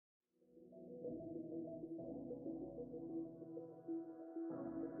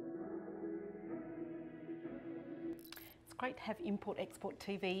great to have Import Export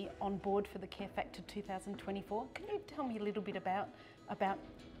TV on board for the Care Factor 2024. Can you tell me a little bit about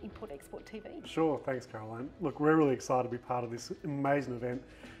Import Export TV? Sure, thanks Caroline. Look, we're really excited to be part of this amazing event.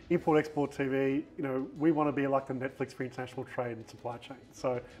 Import Export TV, we want to be like the Netflix for international trade and supply chain.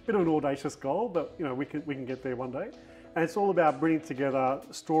 So a bit of an audacious goal, but we can get there one day. And it's all about bringing together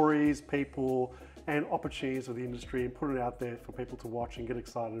stories, people, and opportunities of the industry and putting it out there for people to watch and get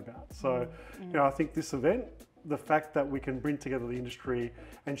excited about. So, I think this event, the fact that we can bring together the industry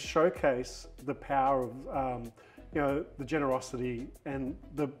and showcase the power of the generosity and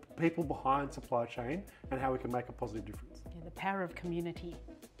the people behind supply chain and how we can make a positive difference. Yeah, the power of community.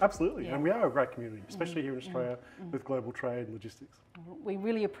 Absolutely, and we are a great community, especially here in Australia with global trade and logistics. We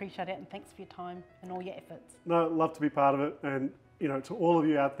really appreciate it, and thanks for your time and all your efforts. No, love to be part of it, and to all of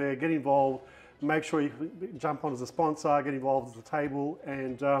you out there, get involved. Make sure you jump on as a sponsor, get involved at the table,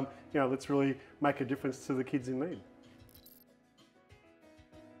 and let's really make a difference to the kids in need.